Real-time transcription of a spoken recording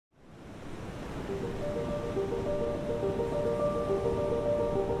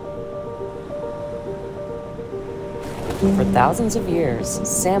For thousands of years,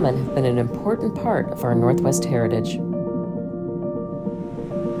 salmon have been an important part of our Northwest heritage.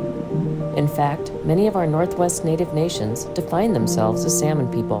 In fact, many of our Northwest native nations define themselves as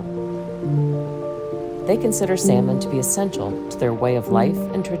salmon people. They consider salmon to be essential to their way of life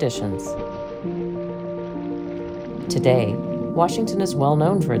and traditions. Today, Washington is well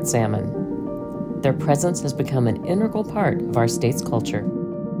known for its salmon. Their presence has become an integral part of our state's culture.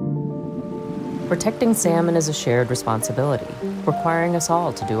 Protecting salmon is a shared responsibility, requiring us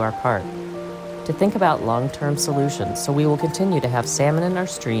all to do our part, to think about long-term solutions so we will continue to have salmon in our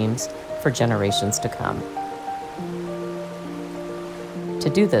streams for generations to come. To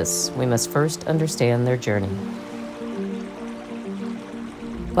do this, we must first understand their journey.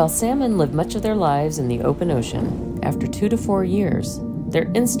 While salmon live much of their lives in the open ocean, after 2 to 4 years, their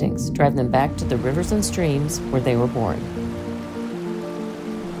instincts drive them back to the rivers and streams where they were born.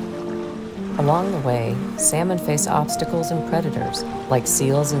 Along the way, salmon face obstacles and predators, like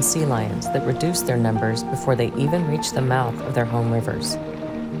seals and sea lions, that reduce their numbers before they even reach the mouth of their home rivers.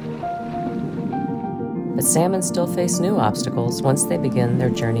 But salmon still face new obstacles once they begin their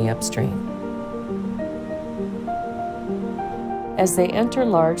journey upstream. As they enter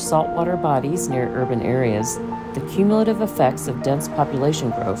large saltwater bodies near urban areas, the cumulative effects of dense population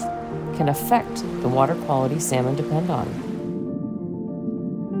growth can affect the water quality salmon depend on.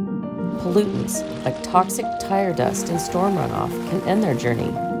 Pollutants like toxic tire dust and storm runoff can end their journey.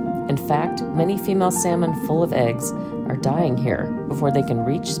 In fact, many female salmon full of eggs are dying here before they can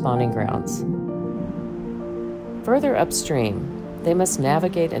reach spawning grounds. Further upstream, they must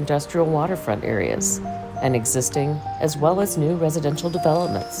navigate industrial waterfront areas and existing as well as new residential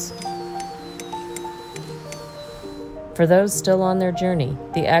developments. For those still on their journey,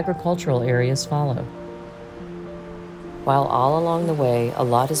 the agricultural areas follow. While all along the way, a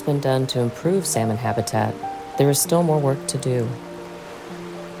lot has been done to improve salmon habitat, there is still more work to do.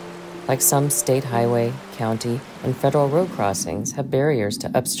 Like some state highway, county, and federal road crossings have barriers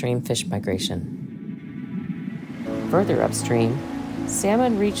to upstream fish migration. Further upstream,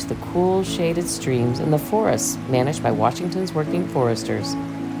 salmon reach the cool, shaded streams in the forests managed by Washington's working foresters.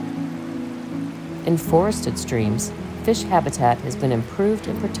 In forested streams, fish habitat has been improved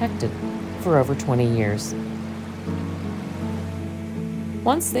and protected for over 20 years.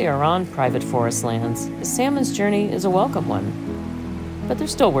 Once they are on private forest lands, the salmon's journey is a welcome one. But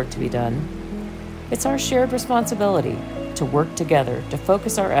there's still work to be done. It's our shared responsibility to work together to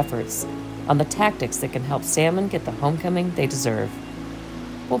focus our efforts on the tactics that can help salmon get the homecoming they deserve.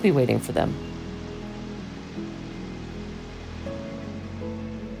 We'll be waiting for them.